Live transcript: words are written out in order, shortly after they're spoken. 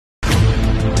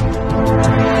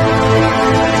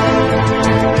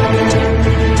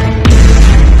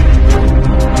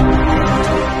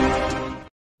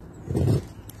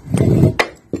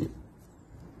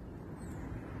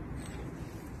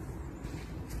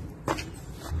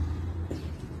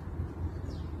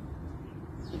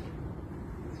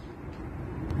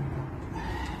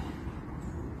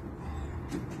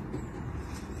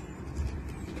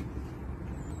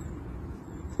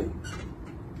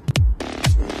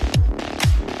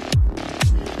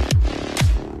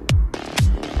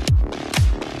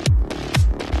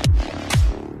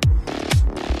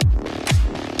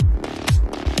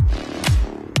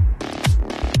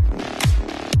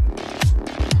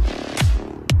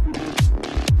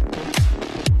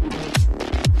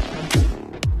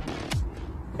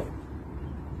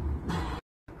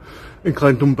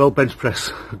Incline dumbbell bench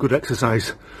press, a good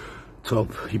exercise to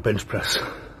help your bench press.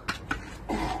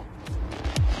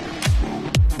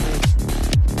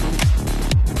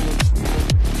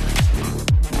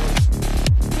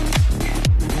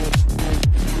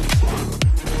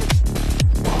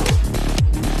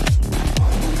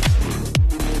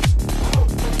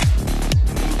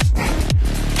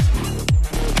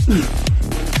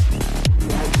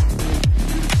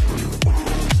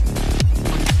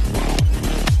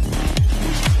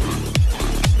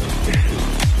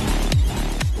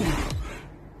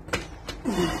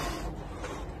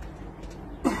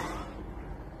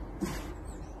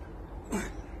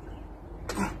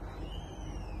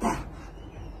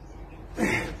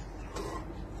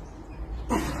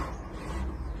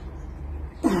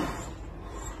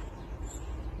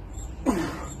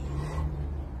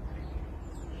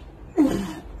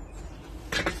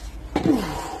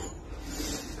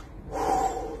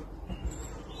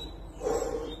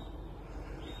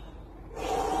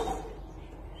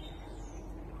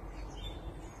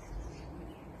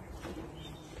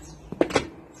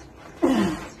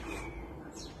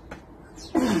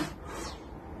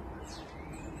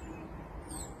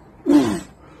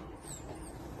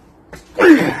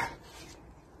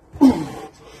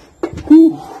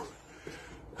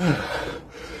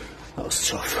 That was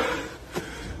tough.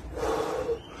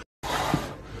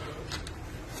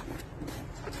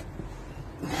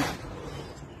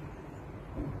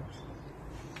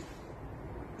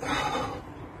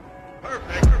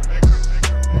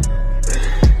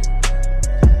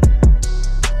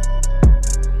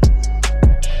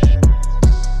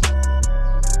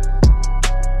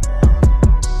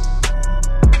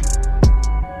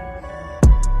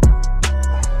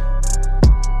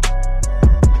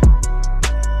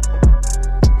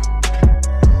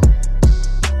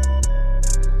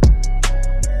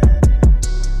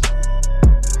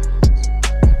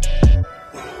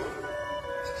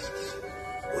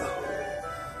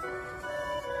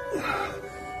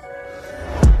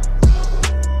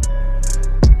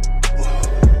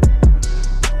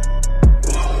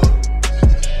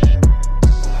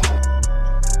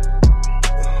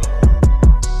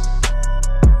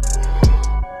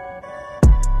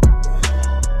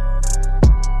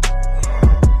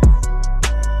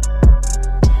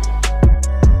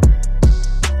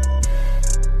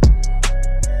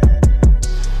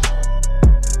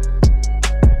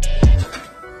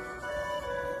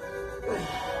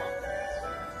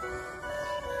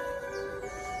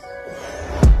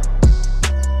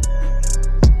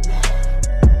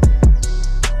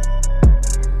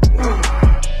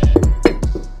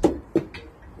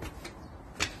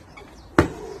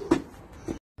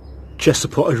 Chest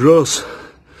supported rows,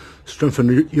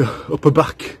 strengthen your upper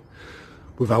back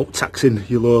without taxing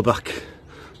your lower back.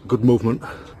 Good movement.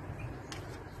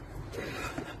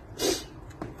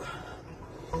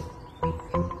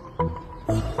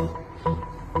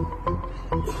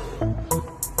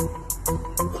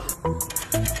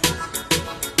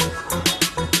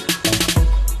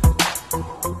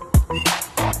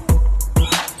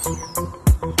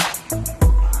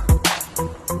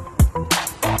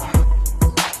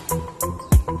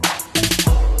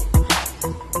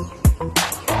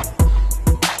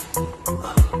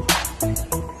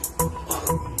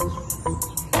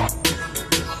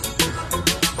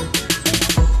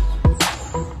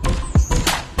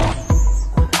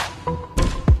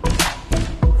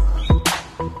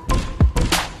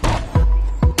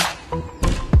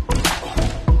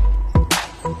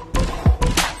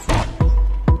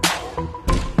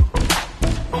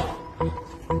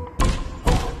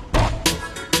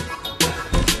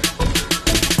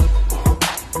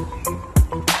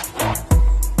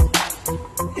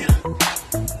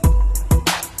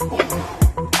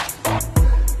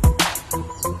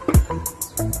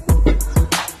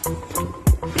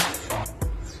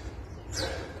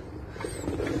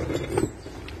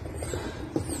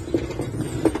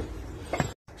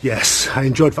 Yes, I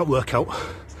enjoyed that workout.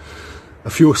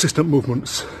 A few assistant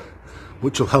movements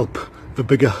which will help the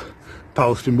bigger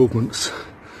powerlifting movements.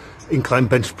 Incline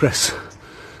bench press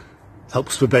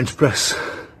helps the bench press.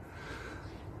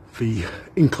 The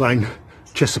incline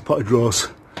chest supported rows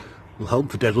will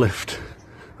help the deadlift,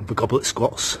 and the goblet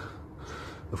squats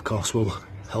of course will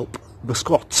help the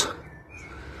squats.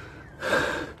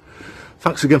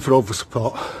 Thanks again for all the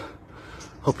support.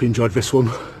 Hope you enjoyed this one.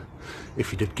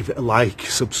 If you did, give it a like,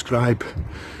 subscribe,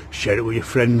 share it with your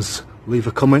friends, leave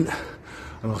a comment,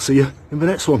 and I'll see you in the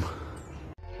next one.